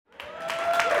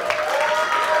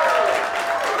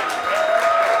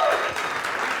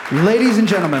Ladies and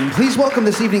gentlemen, please welcome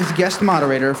this evening's guest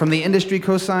moderator from the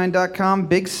industrycosign.com,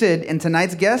 Big Sid, and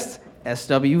tonight's guest,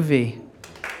 SWV.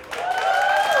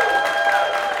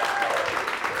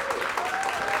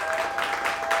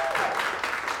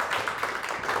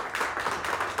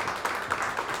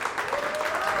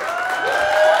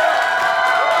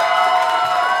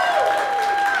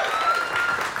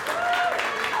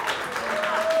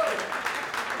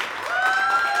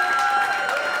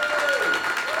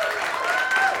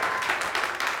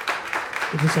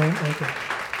 Okay.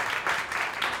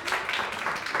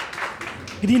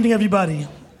 Good evening, everybody.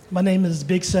 My name is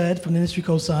Big Sid from the Industry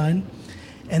Cosign,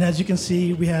 and as you can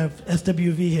see, we have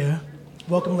SWV here.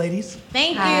 Welcome, ladies.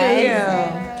 Thank you.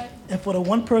 And for the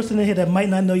one person in here that might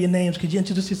not know your names, could you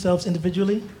introduce yourselves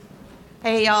individually?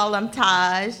 Hey, y'all, I'm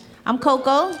Taj. I'm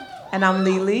Coco. And I'm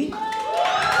Lily.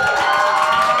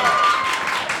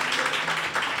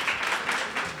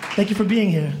 Thank you for being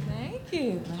here. Thank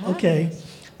you. Okay.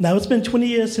 Now, it's been 20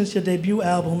 years since your debut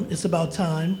album, It's About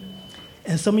Time,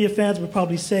 and some of your fans would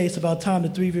probably say it's about time the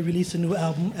three of you release a new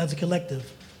album as a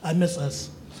collective, I Miss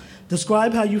Us.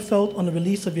 Describe how you felt on the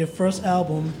release of your first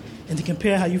album and to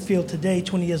compare how you feel today,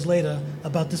 20 years later,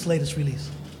 about this latest release.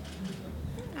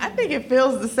 I think it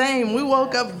feels the same. We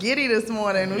woke up giddy this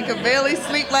morning. We could barely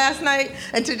sleep last night,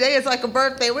 and today is like a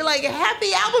birthday. We're like,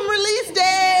 happy album release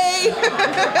day!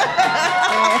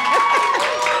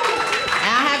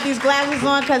 I have these glasses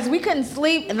on because we couldn't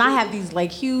sleep, and I have these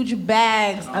like huge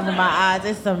bags under my eyes.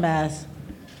 It's a mess.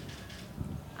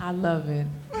 I love it.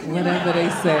 Whatever they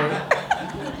say.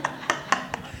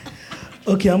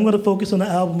 Okay, I'm going to focus on the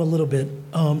album a little bit.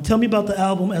 Tell me about the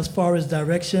album as far as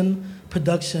direction,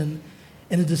 production,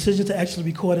 and the decision to actually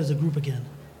record as a group again.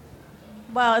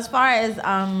 Well, as far as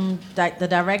the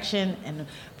direction and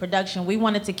production, we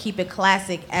wanted to keep it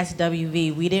classic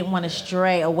SWV. We didn't want to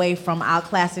stray away from our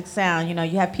classic sound. You know,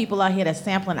 you have people out here that's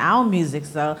sampling our music,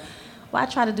 so why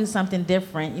try to do something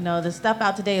different? You know, the stuff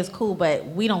out today is cool, but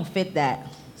we don't fit that.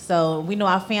 So we know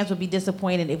our fans would be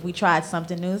disappointed if we tried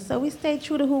something new, so we stayed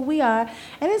true to who we are,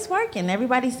 and it's working.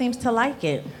 Everybody seems to like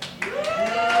it.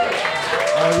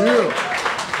 Are you?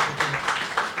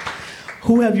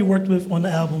 Who have you worked with on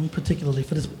the album, particularly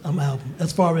for this album,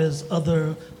 as far as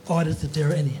other artists, if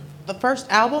there are any? The first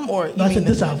album, or No, I said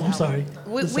this album, I'm sorry.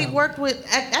 We worked with,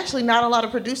 actually not a lot of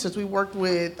producers. We worked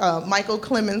with Michael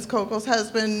Clemens, Coco's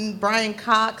husband, Brian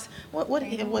Cox. What was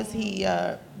he,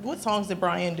 what songs did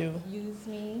Brian do? Use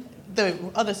Me. The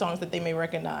other songs that they may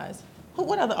recognize.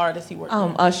 What other artists he worked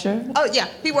with? Usher. Oh, yeah,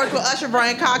 he worked with Usher,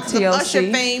 Brian Cox, the TLC.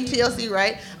 Usher fame, TLC,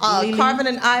 right? Carvin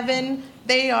and Ivan,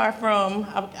 they are from...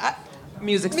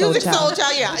 Music Soul Child,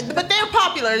 yeah. But they're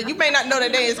popular. You may not know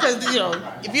their names because, you know,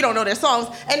 if you don't know their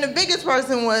songs. And the biggest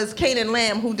person was Kanan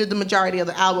Lamb, who did the majority of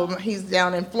the album. He's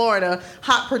down in Florida,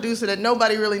 hot producer that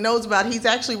nobody really knows about. He's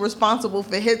actually responsible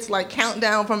for hits like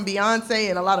Countdown from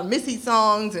Beyonce and a lot of Missy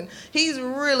songs. And he's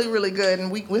really, really good.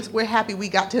 And we're happy we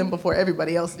got to him before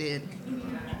everybody else did.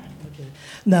 Okay.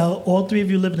 Now, all three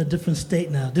of you live in a different state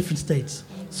now, different states.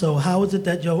 So how is it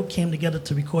that y'all came together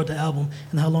to record the album,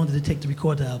 and how long did it take to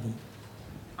record the album?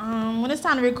 When it's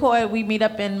time to record, we meet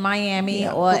up in Miami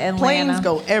or Atlanta. Planes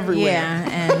go everywhere. Yeah,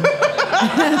 and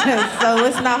so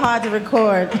it's not hard to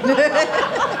record.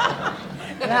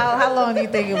 How long do you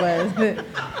think it was? It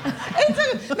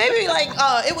took maybe like,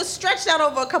 it was stretched out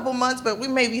over a couple months, but we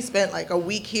maybe spent like a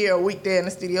week here, a week there in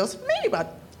the studios.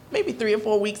 Maybe 3 or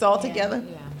 4 weeks all together.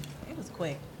 Yeah, it was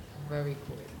quick. Very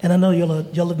quick. And I know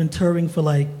y'all have been touring for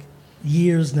like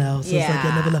years now, so it's like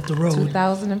y'all never left the road.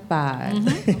 2005.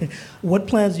 Mm-hmm. What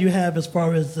plans do you have as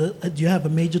far as, do you have a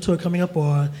major tour coming up,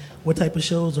 or what type of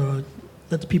shows, or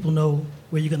let the people know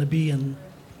where you're going to be? And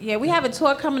Yeah, we have a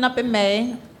tour coming up in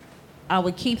May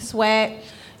with Keith Sweat,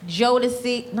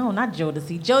 Jodeci, no, not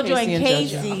Jodeci, JoJo and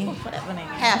Casey, JoJo. whatever name.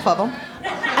 Half of them.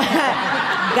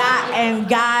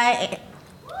 Guy,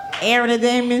 Aaron and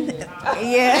Damon,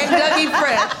 yeah. And Dougie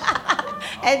Fresh.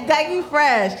 And Dougie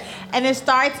Fresh. And it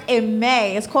starts in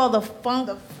May. It's called the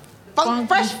Fresh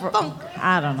Funk.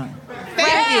 I don't know.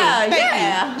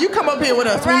 Thank you. You come up here with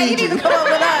us. Right, We you need need to come up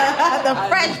with us. The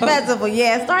Fresh Festival.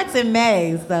 Yeah, it starts in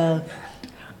May, so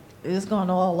it's going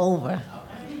all over.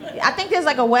 I think there's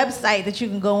like a website that you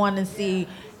can go on and see.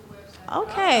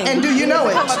 Okay. And do you know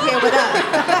it? Come up here with us.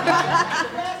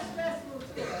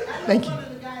 Thank you.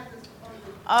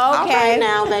 Okay.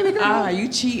 Now, baby girl. You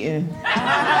cheating.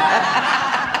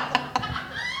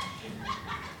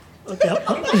 okay,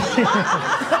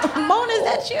 Mona, is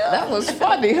that you? That was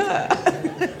funny, huh?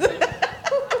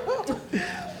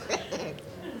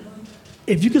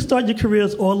 if you could start your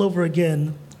careers all over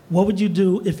again, what would you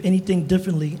do, if anything,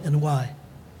 differently, and why?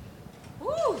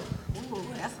 Ooh,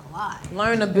 that's a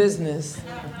Learn the business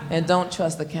and don't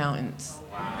trust accountants.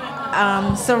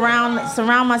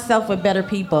 Surround myself with better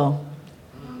people.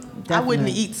 I wouldn't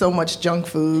Definitely. eat so much junk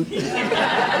food. In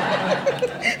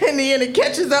the end, it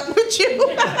catches up with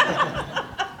you.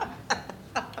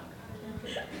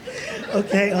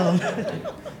 Okay,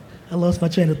 I lost my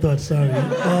train of thought, sorry.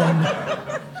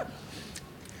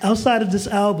 Outside of this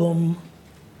album,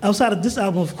 of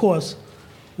course,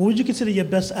 what would you consider your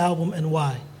best album and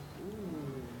why?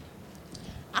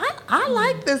 I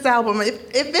like this album. If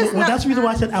it's Well, not, that's the reason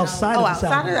why I said outside of this outside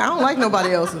of album. it, I don't like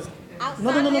nobody else's.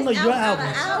 No, your album.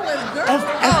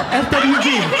 Oh. FWV.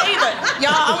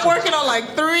 Y'all, I'm working on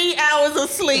like 3 hours of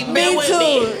sleep. Bear Me with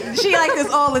too. She like this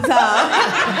all the time.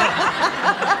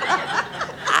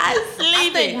 I sleep. I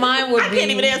think mine would I be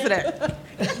can't even answer that.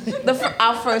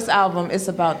 our first album, It's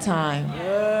About Time.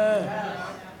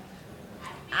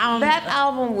 That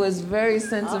album was very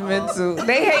sentimental.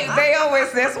 They always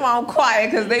say, that's why I'm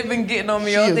quiet, because they've been getting on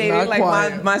me all She is day. They not like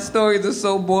quiet. my stories are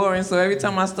so boring, so every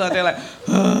time I start, they're like,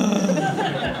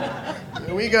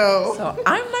 Here we go. so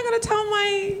I'm not gonna tell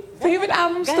my favorite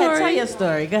album Go story. ahead, tell your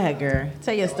story. Go ahead, girl.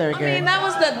 Tell your story, girl. I mean, that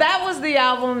was the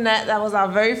album that was our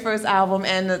very first album,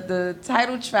 and the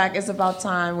title track, It's About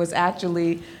Time, was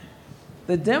actually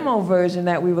the demo version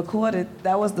that we recorded.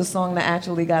 That was the song that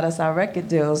actually got us our record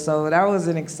deal. So that was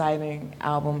an exciting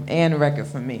album and record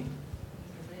for me.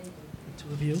 Two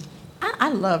of you. I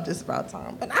love this about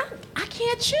time, but I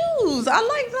can't choose. I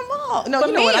like them all. No, For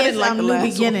you know me, what? I it's didn't like the New last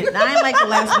Beginning. I didn't like the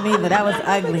last one either. That was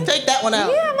ugly. one. Take that one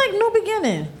out. Yeah, I like New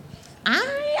Beginning.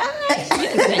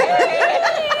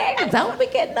 Don't be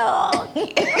getting on.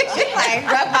 Like,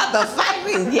 rap about the fight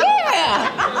me.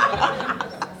 Yeah.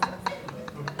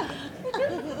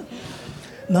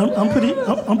 Now, I'm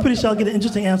pretty sure I'll get an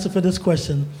interesting answer for this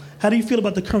question. How do you feel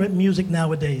about the current music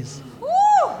nowadays?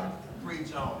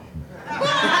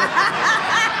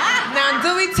 Now,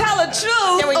 do we tell the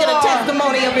truth? Can we get a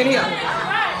testimony up in here?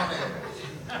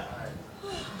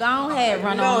 Go ahead,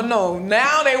 run on. No.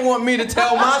 Now they want me to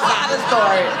tell my side of the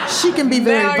story. She can be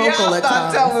very Now vocal y'all at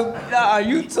start times. telling,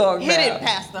 you talk Hit now. it,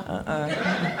 Pastor.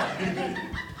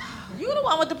 You the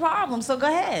one with the problem, so go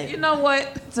ahead. You know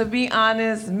what? To be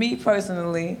honest, me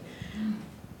personally,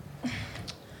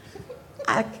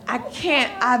 I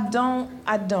can't. I don't.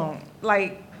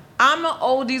 Like, I'm an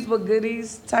oldies but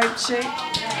goodies type chick,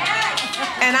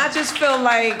 and I just feel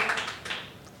like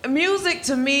music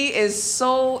to me is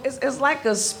so. It's like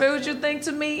a spiritual thing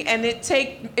to me, and it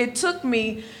took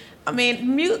me. I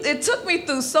mean, it took me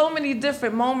through so many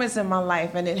different moments in my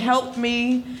life, and it helped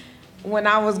me when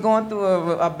I was going through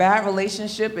a bad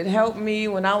relationship. It helped me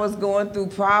when I was going through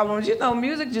problems. You know,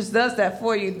 music just does that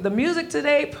for you. The music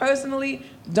today, personally,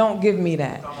 don't give me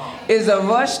that. It's a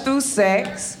rush through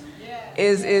sex,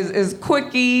 is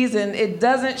quickies, and it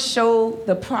doesn't show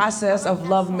the process of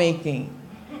lovemaking.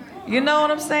 You know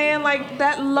what I'm saying? Like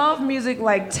that love music,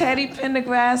 like Teddy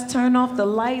Pendergrass, Turn Off the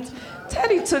Lights.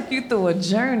 Teddy took you through a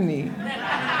journey.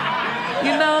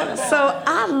 You know, so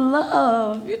I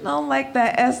love, like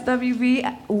that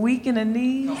SWV, Weak in the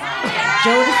Knees.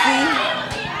 Jodeci.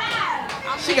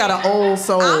 She got an old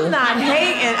soul. I'm not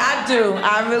hating, I do,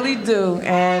 I really do.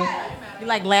 And You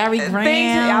like Larry I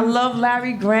Graham, love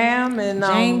Larry Graham and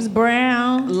James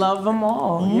Brown. love them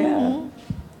all, yeah.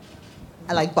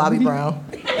 I like Bobby Brown.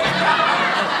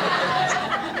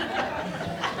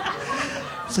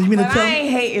 So you mean to But tell I ain't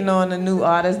hating on the new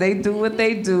artists. They do what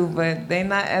they do, but they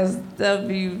not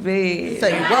SWV.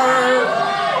 Say word.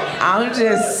 I'm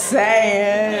just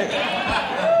saying.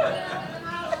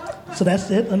 So that's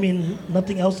it? I mean,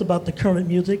 nothing else about the current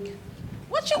music?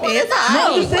 What you Man, want to it's all No, say?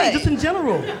 I'm just saying, just in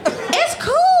general. It's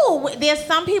cool. There's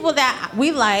some people that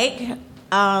we like. We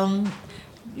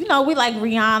like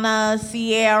Rihanna,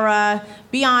 Ciara,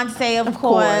 Beyonce, of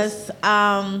course.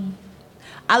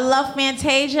 I love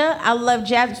Fantasia. I love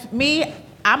jazz.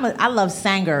 I love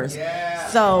singers. Yeah.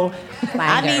 So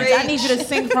I need you to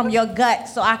sing from your gut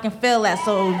so I can feel that.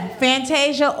 So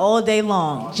Fantasia all day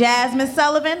long. Jasmine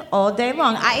Sullivan all day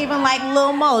long. I even like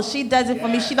Lil Mo. She does it for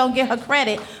me. She don't get her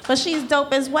credit, but she's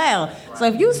dope as well. So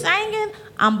if you singing,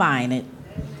 I'm buying it.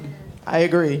 I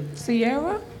agree.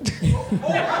 Ciara?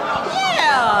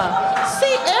 Yeah.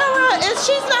 See,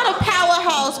 she's not a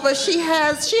powerhouse, but she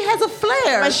has a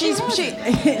flair. But she can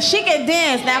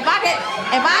dance. Now if I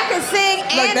can sing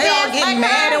and Look, they all dance getting like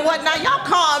mad her, and whatnot. Y'all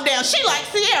calm down. She like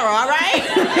Ciara, all right?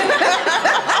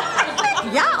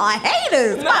 y'all are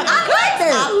haters. I like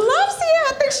this. I love Ciara.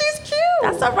 I think she's cute.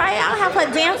 That's all right. I'll have her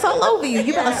dance all over you.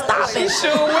 You better stop She it.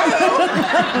 sure will.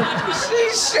 She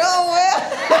sure will.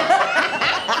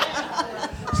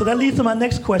 So that leads to my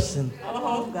next question.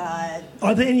 Oh God.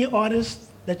 Are there any artists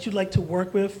that you'd like to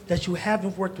work with that you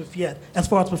haven't worked with yet, as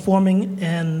far as performing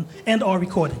and/or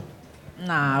recording?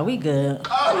 Nah, we good. You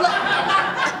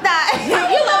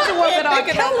love to work with R.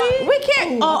 Kelly. We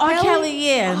can't. R. Kelly,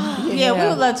 yeah. Yeah, we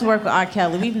would love to work with R.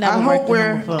 Kelly. We've never worked with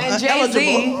him before. And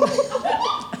Jay-Z.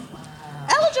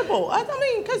 Eligible. I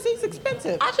mean, because he's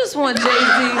expensive. I just want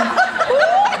Jay-Z.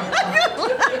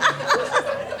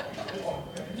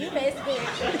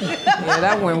 Yeah,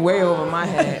 that went way over my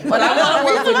head. But I want to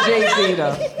work with Jay-Z,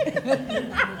 though.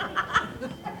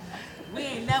 We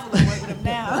ain't never gonna work with him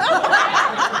now.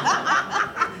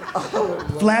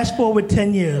 Flash forward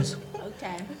 10 years.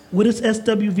 Okay. What is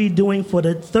SWV doing for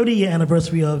the 30-year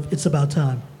anniversary of It's About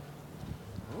Time?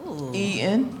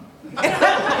 Eating.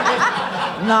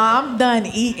 No, I'm done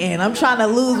eating. I'm trying to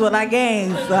lose what I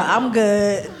gained, so I'm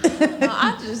good. No,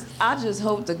 I just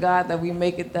hope to God that we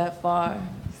make it that far.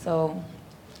 So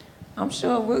I'm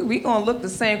sure we gonna look the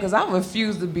same because I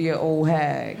refuse to be an old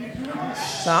hag.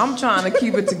 So I'm trying to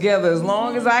keep it together as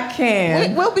long as I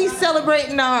can. We'll be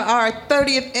celebrating our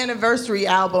 30th anniversary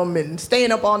album and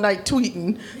staying up all night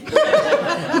tweeting.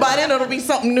 By then it'll be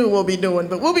something new we'll be doing,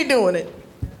 but we'll be doing it.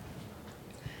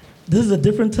 This is a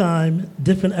different time,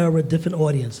 different era, different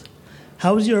audience.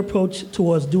 How is your approach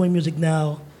towards doing music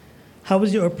now? How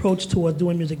is your approach towards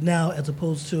doing music now as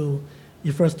opposed to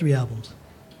your first 3 albums?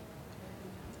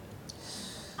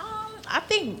 I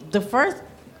think the first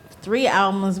 3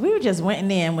 albums, we were just went in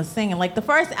there and was singing. Like the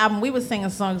first album, we were singing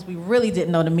songs we really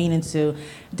didn't know the meaning to.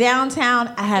 Downtown,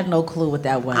 I had no clue what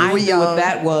that was. I knew what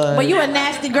that was. But you a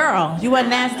nasty girl. You a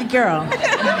nasty girl.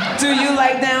 Do you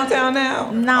like Downtown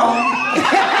now? No.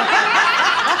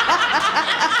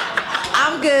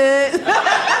 I'm good.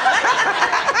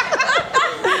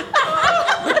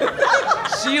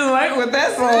 She like what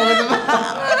that song is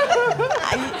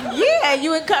about. Yeah,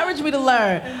 you encouraged me to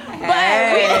learn. But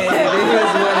Hey, it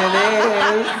is what it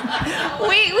is.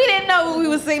 we didn't know what we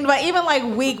were singing about. Even like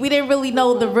weak, we didn't really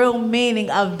know the real meaning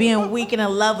of being weak and in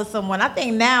love with someone. I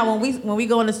think now when we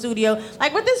go in the studio,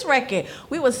 like with this record,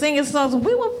 we were singing songs and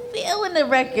we were feeling the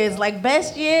records. Like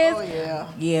Best Years. Oh, yeah.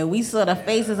 Yeah, we saw the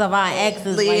faces of our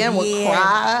exes. Leanne like, would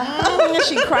cry.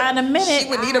 She cried in a minute. She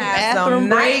would need a Some bathroom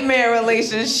break. nightmare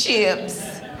relationships.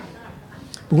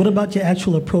 But what about your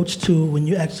actual approach to when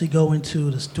you actually go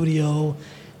into the studio,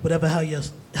 whatever, how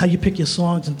you pick your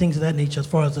songs and things of that nature as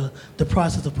far as the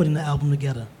process of putting the album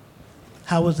together?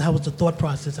 How was the thought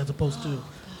process as opposed to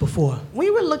before? We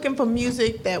were looking for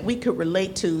music that we could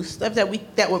relate to, stuff that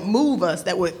would move us,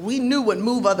 we knew would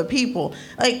move other people.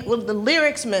 Like, well, the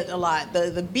lyrics meant a lot,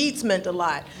 the beats meant a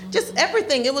lot, just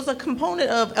everything. It was a component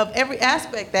of every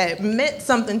aspect that meant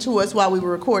something to us while we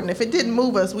were recording. If it didn't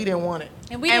move us, we didn't want it.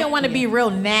 And we didn't want to be real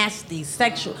nasty,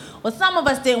 sexual. Well, some of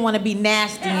us didn't want to be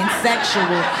nasty and sexual.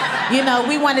 You know,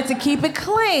 we wanted to keep it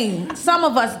clean. Some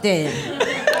of us did.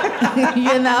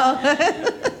 You know?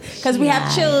 Because we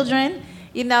have children,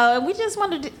 you know, and we just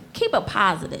wanted to keep it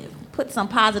positive. Put some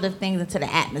positive things into the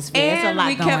atmosphere. There's a lot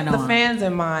And we going kept the on. fans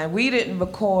in mind. We didn't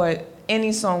record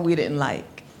any song we didn't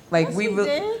like. Like Yes, we we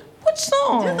did. Which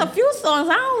song? There's a few songs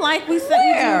I don't like. We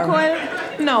Where?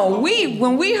 recorded. No,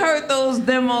 when we heard those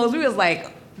demos, we was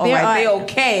like, all right, they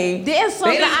okay. There's songs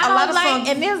They didn't- that I a lot don't of like, songs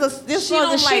and there's she songs don't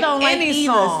that she like don't like any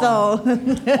either. song. So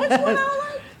Which one I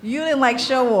like? you didn't like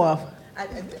Show Off.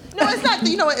 No, it's not.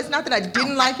 You know what? It's not that I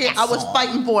didn't like it. I was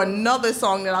fighting for another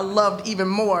song that I loved even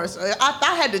more. So if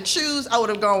I had to choose, I would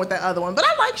have gone with that other one. But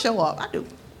I like Show Off. I do.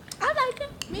 I like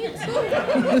it. Me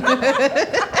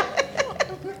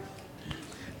too.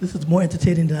 This is more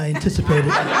entertaining than I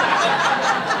anticipated.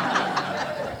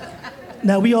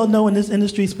 Now, we all know in this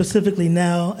industry, specifically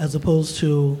now, as opposed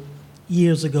to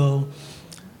years ago,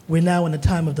 we're now in the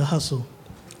time of the hustle.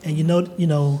 And you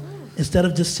know, instead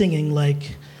of just singing,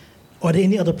 like, are there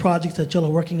any other projects that y'all are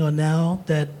working on now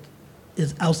that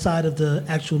is outside of the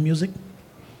actual music?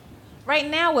 Right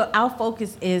now, what our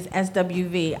focus is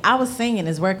SWV. Our singing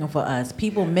is working for us.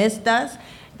 People missed us.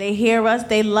 They hear us.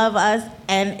 They love us.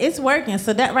 And it's working.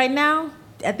 So that right now,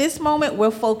 at this moment,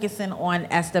 we're focusing on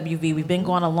SWV. We've been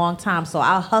going a long time. So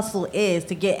our hustle is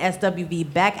to get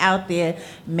SWV back out there,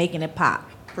 making it pop.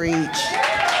 Preach.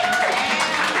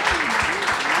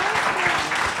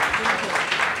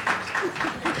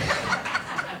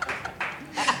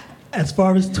 As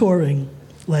far as touring,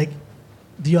 like,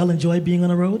 do y'all enjoy being on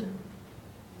the road?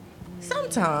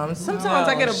 Sometimes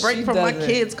I get a break she from my doesn't.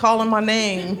 kids calling my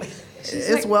name.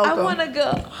 It's Like, welcome. I want to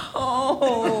go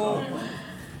home.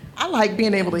 I like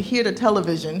being able to hear the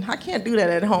television. I can't do that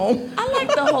at home. I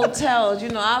like the hotels. You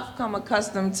know, I've come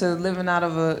accustomed to living out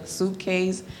of a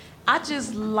suitcase. I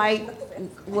just like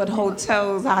what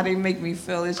hotels, how they make me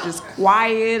feel. It's just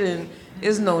quiet and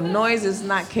It's no noise. It's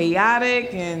not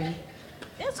chaotic, and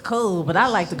It's cool, but I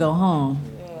like to go home.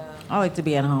 I like to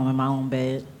be at home in my own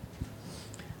bed.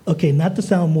 Okay, not to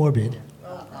sound morbid,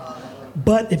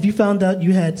 but if you found out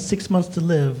you had 6 months to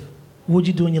live, what would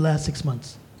you do in your last 6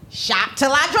 months? Shop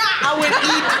till I drop. I would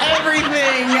eat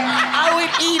everything. I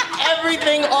would eat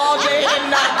everything all day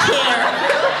and not care.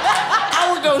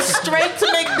 I would go straight to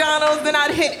McDonald's, then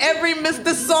I'd hit every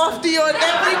Mr. Softy on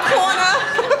every corner.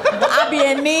 I be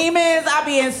in Neiman's, I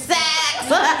be in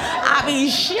Saks, I be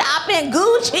shopping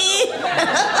Gucci.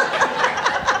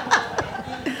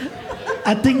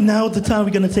 I think now is the time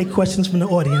we're going to take questions from the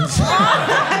audience.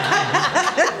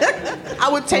 I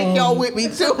would take y'all with me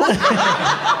too.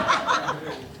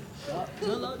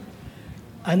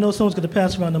 I know someone's going to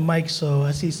pass around the mic, so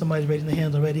I see somebody's raising their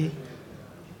hand already.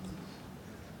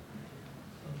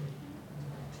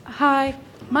 Hi,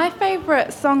 my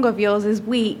favourite song of yours is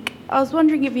Weak. I was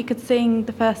wondering if you could sing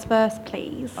the first verse,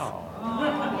 please. The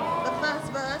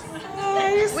first verse.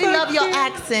 We love your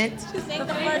accent. Sing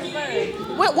the first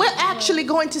verse. We're actually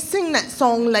going to sing that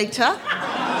song later.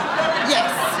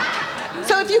 Yes.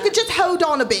 So if you could just hold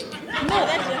on a bit. No,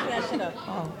 that's just that shit up.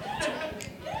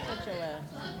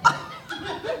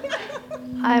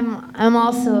 I'm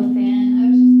also a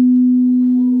fan.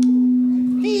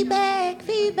 Feedback.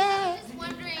 I was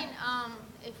wondering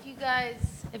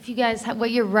if you guys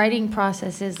what your writing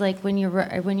process is like when you're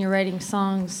writing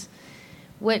songs.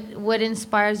 What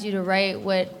inspires you to write?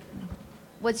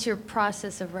 What's your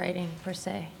process of writing per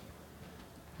se?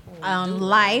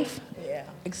 Life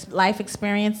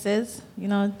experiences,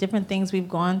 different things we've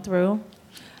gone through.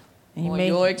 And or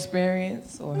your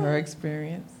experience or her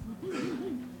experience.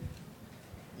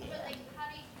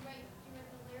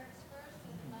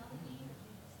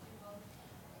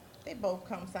 They both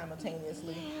come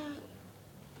simultaneously.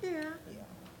 Yeah.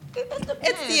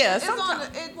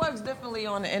 It works differently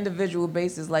on an individual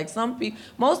basis. Like some people,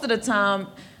 most of the time,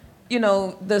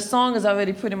 the song is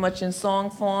already pretty much in song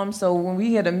form. So when we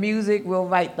hear the music, we'll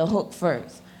write the hook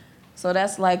first. So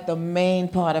that's like the main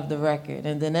part of the record,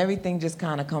 and then everything just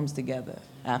kind of comes together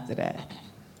after that.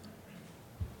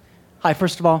 Hi,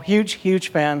 first of all, huge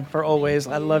fan for always.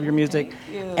 I love your music.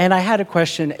 Thank you. And I had a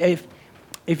question.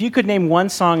 If you could name one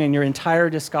song in your entire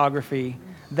discography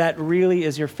that really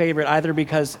is your favorite, either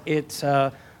because it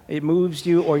moves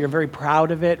you or you're very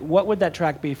proud of it, what would that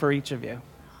track be for each of you?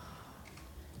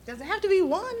 Does it have to be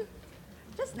one?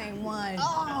 Just name one.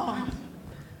 Oh.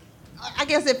 I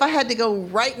guess if I had to go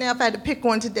right now, if I had to pick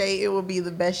one today, it would be The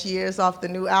Best Years off the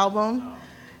new album.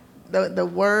 The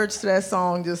words to that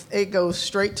song it goes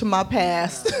straight to my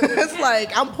past. It's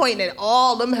like I'm pointing at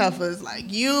all them heifers,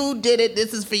 like, you did it,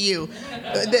 this is for you.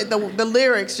 The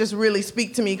lyrics just really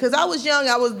speak to me, because I was young,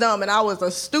 I was dumb, and I was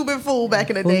a stupid fool back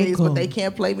in the days, but they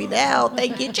can't play me now.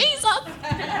 Thank you, Jesus.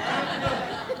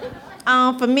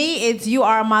 For me, it's You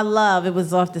Are My Love. It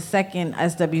was off the second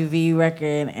SWV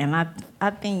record, and I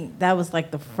think that was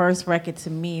like the first record to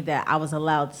me that I was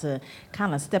allowed to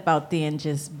kind of step out there and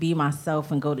just be myself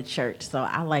and go to church. So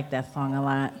I like that song a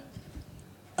lot.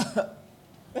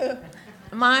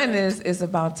 Mine is It's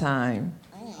About Time.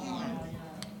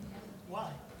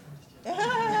 Why?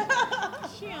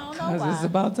 She don't know Because it's why.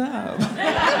 about time.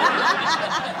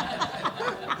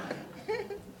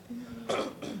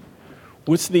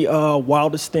 What's the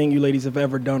wildest thing you ladies have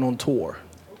ever done on tour?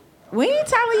 We ain't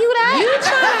telling you that.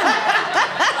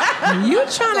 You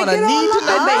trying to get need to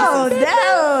know. Oh,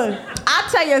 no. I'll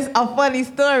tell you a funny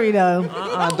story, though.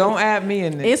 Don't add me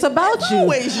in there. It's about you.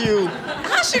 Always you.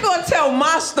 How she gonna tell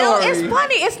my story? No, it's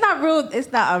funny. It's not real.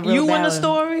 It's not a real You in bad the one.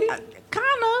 story?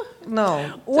 Kinda.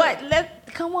 No. What?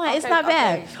 Come on, it's not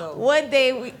bad. so- One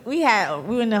day we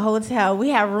were in the hotel. We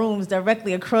had rooms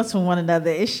directly across from one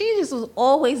another, and she just was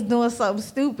always doing something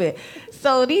stupid.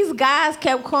 So these guys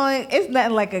kept calling. It's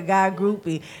nothing like a guy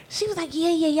groupie. She was like,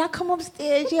 "Yeah, y'all come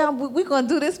upstairs. Yeah, we gonna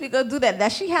do this. We gonna do that." Now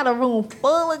she had a room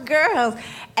full of girls,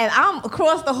 and I'm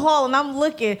across the hall, and I'm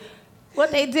looking. What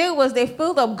they did was they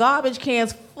filled up garbage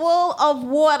cans full of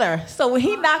water. So when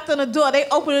he knocked on the door, they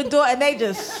opened the door and they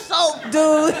just soaked,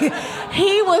 dude.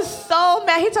 He was so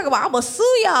mad. He talking about, "I'm gonna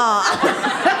sue y'all."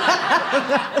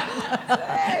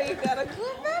 Hey, you got a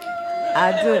good memory.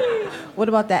 I do. What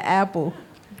about that apple?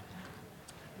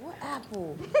 What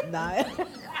apple? Nah.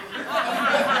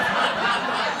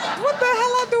 What the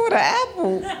hell I do with an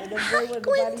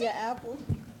apple?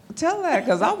 Tell that,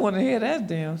 because I want to hear that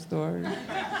damn story.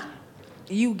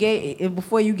 You gave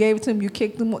before you gave it to him. You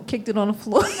kicked it on the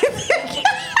floor.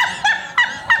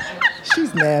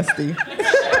 She's nasty.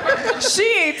 She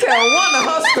ain't tell one of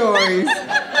her stories.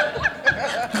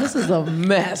 This is a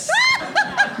mess.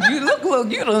 You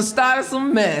look, you done started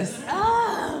some mess. Oh,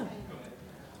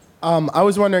 I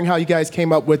was wondering how you guys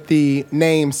came up with the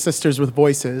name Sisters with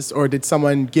Voices, or did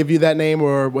someone give you that name,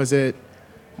 or was it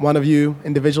one of you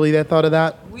individually that thought of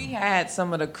that? We had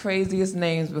some of the craziest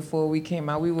names before we came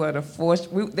out. We were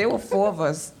there were four of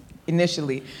us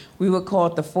initially. We were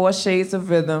called the Four Shades of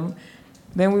Rhythm.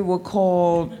 Then we were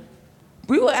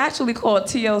actually called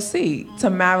TLC,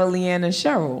 Tamara, Leanne, and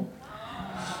Cheryl.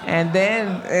 And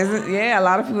then, a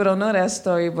lot of people don't know that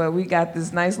story, but we got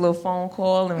this nice little phone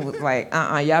call and was like,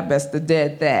 y'all best to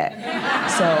dead that.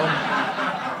 So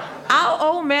our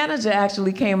old manager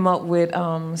actually came up with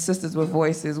Sisters with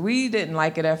Voices. We didn't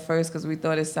like it at first because we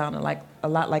thought it sounded like a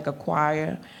lot like a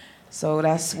choir. So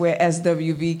that's where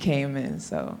SWV came in,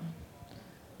 so.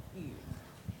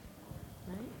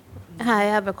 Hi, I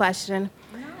have a question.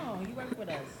 No, you work with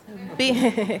us.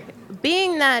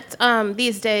 Being that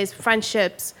these days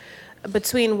friendships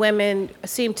between women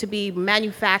seem to be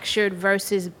manufactured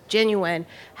versus genuine,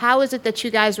 how is it that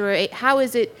you guys were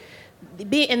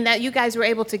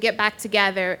able to get back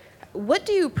together? What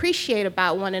do you appreciate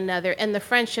about one another and the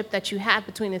friendship that you have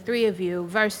between the three of you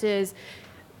versus,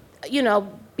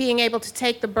 being able to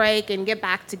take the break and get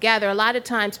back together? A lot of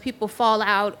times people fall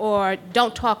out or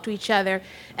don't talk to each other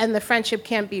and the friendship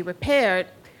can't be repaired.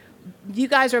 You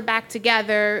guys are back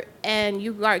together and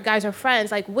you guys are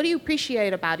friends. Like, what do you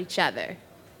appreciate about each other?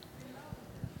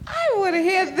 I want to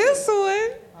hear this one.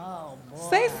 Oh, boy.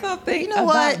 Say something. You know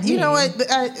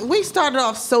what? We started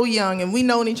off so young and we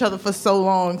known each other for so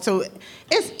long. So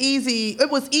it's easy. It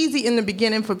was easy in the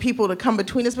beginning for people to come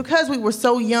between us because we were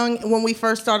so young when we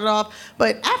first started off.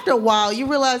 But after a while, you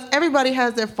realize everybody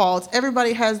has their faults.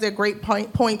 Everybody has their great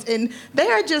points. And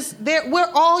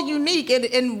we're all unique.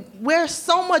 And we're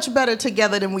so much better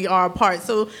together than we are apart.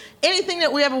 So anything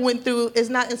that we ever went through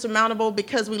is not insurmountable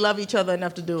because we love each other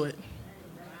enough to do it.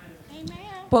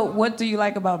 But what do you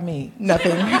like about me?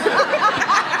 Nothing.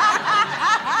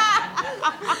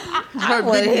 Her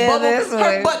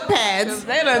butt pads.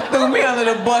 They done threw me under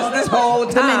the bus this whole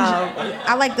time.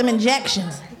 I like them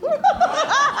injections. What?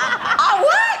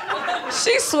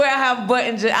 She swear I have butt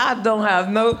injections. I don't have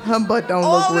no. Her butt don't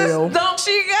look real. All this dunk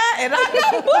she got, and I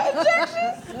got butt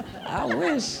injections. I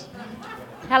wish.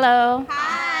 Hello.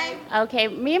 Hi. Okay,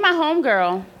 me and my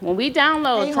homegirl, when we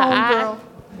download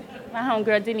my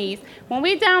homegirl Denise, when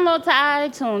we download to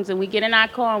iTunes and we get in our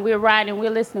car and we're riding,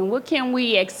 we're listening, what can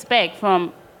we expect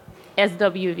from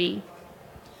SWV?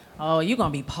 Oh, you're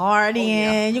going to be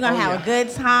partying. You're going to have a good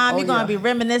time. You're going to be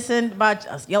reminiscing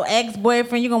about your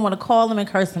ex-boyfriend. You're going to want to call him and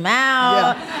curse him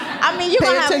out. Yeah. I mean, you're Pay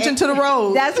going to attention to the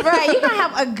road. That's right. You're going to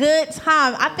have a good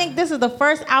time. I think this is the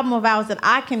first album of ours that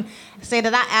I can say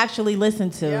that I actually listen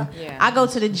to. Yeah. I go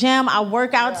to the gym. I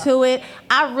work out to it.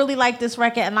 I really like this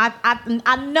record, and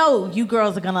I know you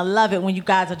girls are going to love it when you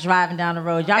guys are driving down the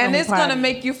road. And it's going to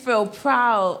make you feel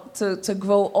proud to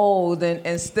grow old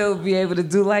and still be able to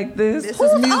do like this. This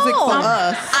is music for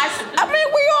us. I mean,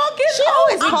 we all get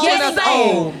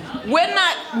old. We're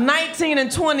not 19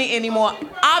 and 20 anymore,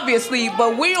 obviously,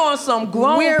 but we're on some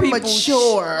grown people. We're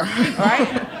mature.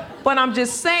 Right? But I'm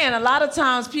just saying, a lot of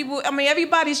times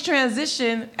everybody's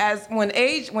transition when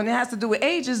it has to do with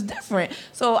age is different.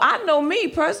 So I know me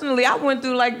personally, I went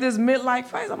through like this midlife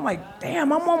phase. I'm like,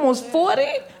 damn, I'm almost 40.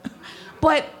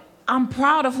 But I'm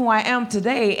proud of who I am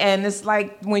today. And it's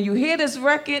like when you hear this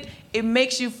record, it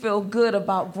makes you feel good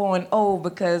about growing old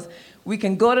because we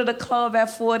can go to the club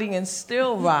at 40 and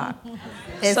still rock.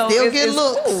 And so still get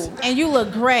looks. Cool. And you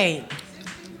look great.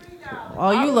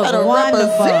 Oh, you look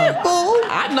wonderful.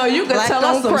 I know you can tell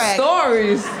us some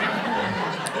stories.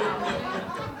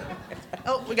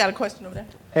 Oh, we got a question over there.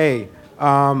 Hey,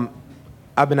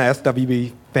 I've been an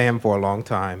SWV fan for a long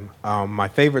time. My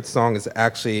favorite song is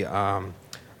actually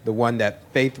the one that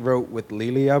Faith wrote with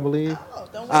Lily, I believe.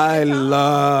 I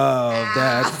love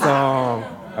that song.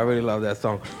 I really love that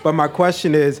song. But my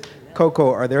question is,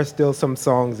 Coco, are there still some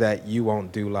songs that you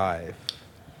won't do live?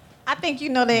 I think you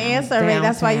know the answer already.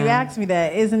 That's why you asked me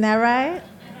that. Isn't that right?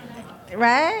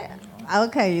 Right?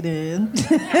 Okay, then.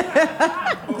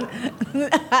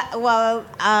 Well,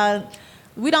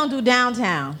 we don't do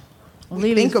Downtown.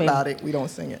 We think about it. We don't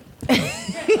sing it.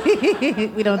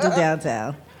 We don't do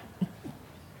Downtown.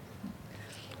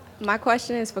 My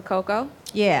question is for Coco.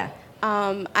 Yeah.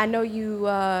 I know you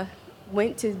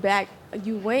went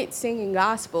singing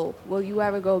gospel. Will you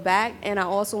ever go back? And I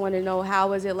also want to know, how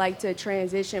was it like to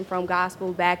transition from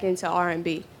gospel back into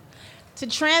R&B? To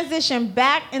transition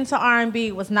back into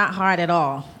R&B was not hard at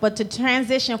all. But to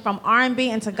transition from R&B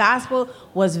into gospel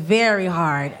was very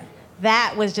hard.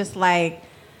 That was just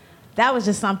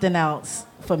something else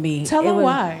for me. Tell them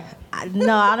why.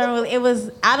 No, I don't really. It was.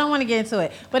 I don't want to get into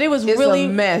it, but it was It's really a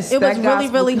mess. It was That really,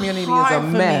 gospel really community hard is a for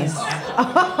mess. me.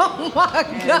 Oh my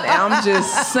God! I'm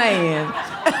just saying, a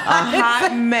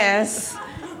hot mess,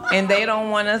 and they don't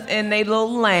want us in their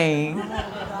little lane. All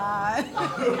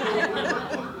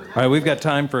right, we've got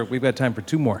time for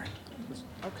 2 more.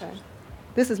 Okay.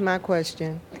 This is my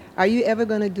question. Are you ever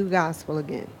going to do gospel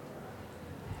again?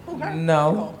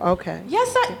 No. Okay.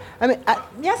 Yes,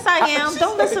 yes, I am.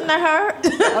 Don't listen to her.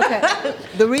 Okay.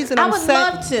 The reason I I'm would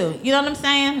love to. You know what I'm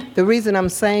saying? The reason I'm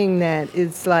saying that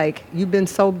is like you've been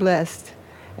so blessed,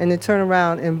 and to turn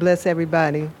around and bless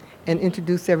everybody and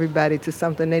introduce everybody to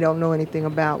something they don't know anything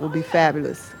about would be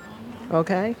fabulous.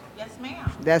 Okay? Yes,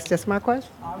 ma'am. That's just my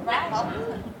question. All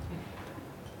right.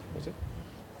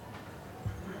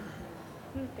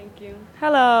 Thank you.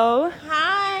 Hello.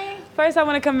 Hi. First, I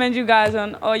want to commend you guys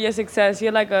on all your success.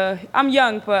 You're like I'm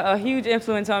young, but a huge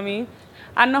influence on me.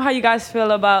 I know how you guys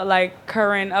feel about like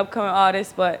current upcoming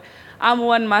artists, but I'm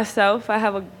one myself. I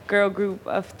have a girl group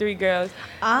of 3 girls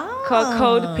called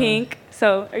Code Pink.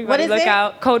 So everybody look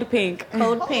out. Code Pink.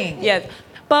 Code Pink. Yes.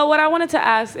 But what I wanted to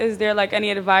ask, is there like any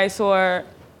advice or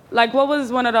like what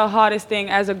was one of the hardest thing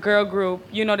as a girl group?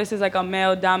 You know, this is like a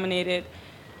male dominated.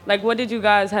 Like what did you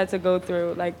guys had to go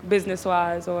through, like business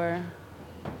wise or?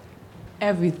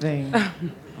 Everything.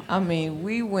 I mean,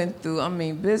 we went through,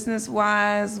 business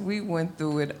wise, we went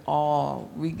through it all.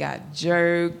 We got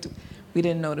jerked. We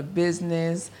didn't know the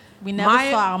business. We never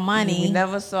saw our money. We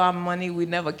never saw our money. We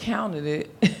never counted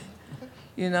it.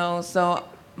 You know, so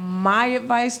my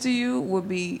advice to you would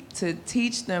be to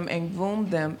teach them and groom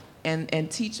them and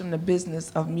teach them the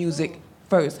business of music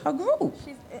first. Her group.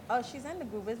 She's in the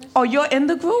group, isn't she? Oh, you're in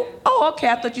the group? Oh, okay.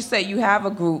 I thought you said you have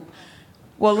a group.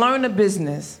 Well, learn the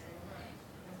business.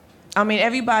 I mean,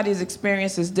 everybody's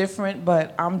experience is different,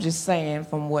 but I'm just saying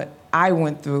from what I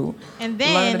went through. And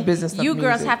learn then the business of you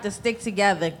girls music. have to stick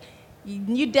together.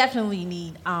 You definitely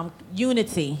need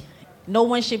unity. No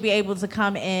one should be able to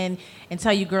come in and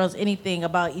tell you girls anything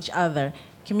about each other.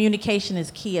 Communication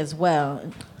is key as well.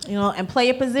 You know, and play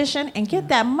your position and get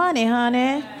that money,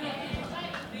 honey.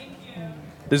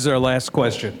 This is our last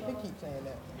question.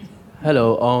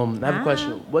 Hello, I have a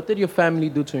question. What did your family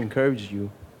do to encourage you?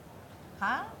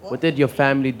 Huh? What did your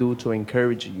family do to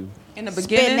encourage you? In the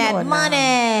beginning, Spend that or money.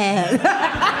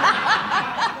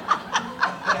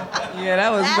 Yeah,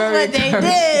 that was That's very what they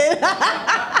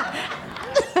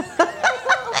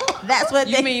did. That's what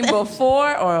You mean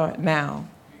before or now?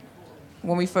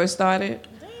 When we first started?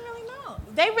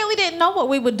 They really didn't know what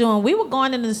we were doing. We were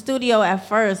going into the studio at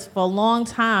first for a long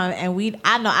time, and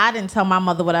I didn't tell my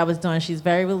mother what I was doing. She's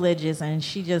very religious, and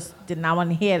she just did not want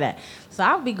to hear that. So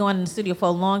I would be going in the studio for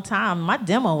a long time. My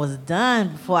demo was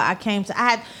done before I came to.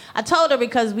 I told her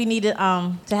because we needed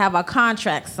to have our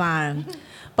contract signed,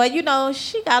 but you know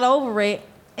she got over it,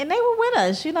 and they were with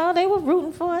us. You know they were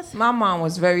rooting for us. My mom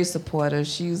was very supportive.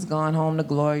 She's gone home to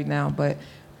glory now, but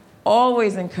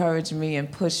always encouraged me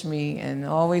and pushed me and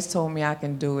always told me I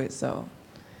can do it. So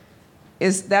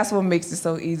that's what makes it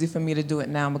so easy for me to do it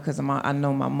now because I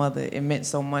know my mother, it meant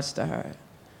so much to her.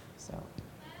 So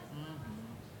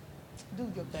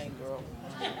Do your thing, girl.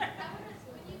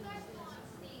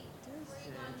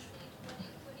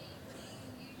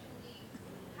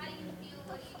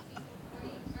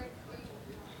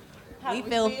 We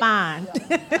feel fine.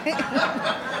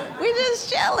 We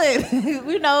just chilling.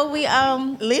 You know,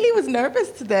 Lily was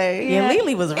nervous today. Yeah,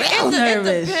 Lily was real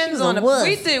nervous. It depends She on was a wuss.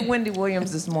 We did Wendy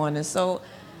Williams this morning, so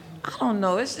I don't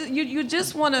know. It's just, you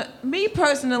just want to. Me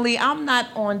personally, I'm not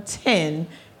on 10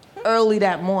 early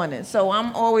that morning, so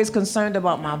I'm always concerned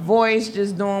about my voice,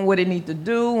 just doing what it needs to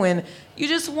do, and you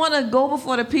just want to go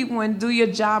before the people and do your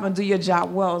job and do your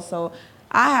job well. So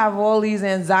I have all these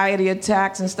anxiety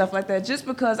attacks and stuff like that just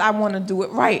because I want to do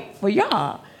it right for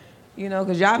y'all. You know,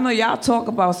 because y'all know y'all talk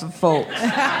about some folks.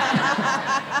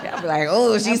 Y'all be like,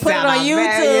 oh, she And put it sound on bad.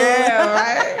 YouTube.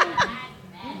 Yeah,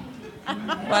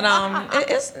 right? But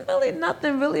it's really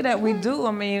nothing really that we do.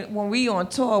 I mean, when we on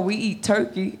tour, we eat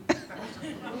turkey.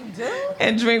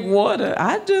 And drink water.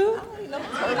 I do.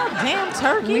 Damn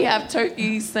turkey. We have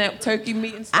turkey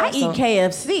meat and stuff. I eat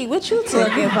KFC. What you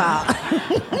talking about?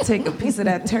 I take a piece of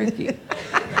that turkey.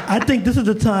 I think this is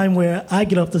the time where I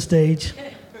get off the stage.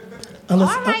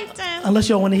 Unless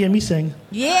y'all want to hear me sing.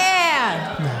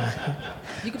 Yeah.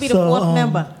 You could be the So, fourth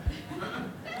member.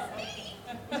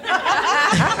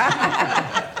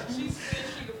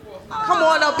 Come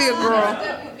on up here, girl.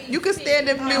 You can stand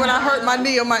in for me when I hurt my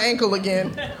knee or my ankle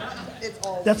again.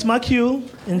 That's my cue.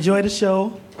 Enjoy the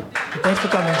show. And thanks for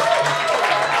coming.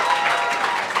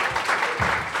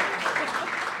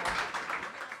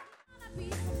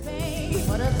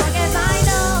 What the fuck is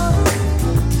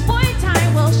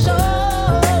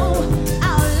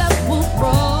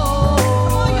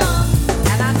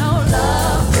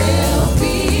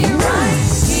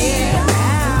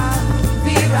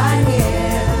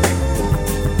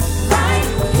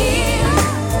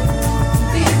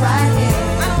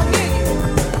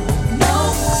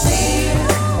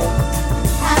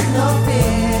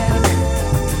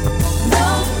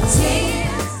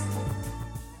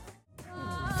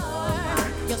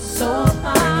so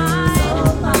fine.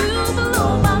 You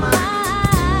blow my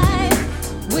mind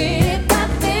with the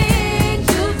things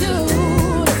you do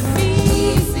to me.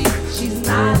 She's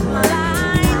not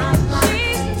blind.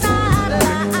 She's not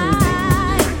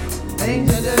blind. Things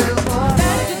you do for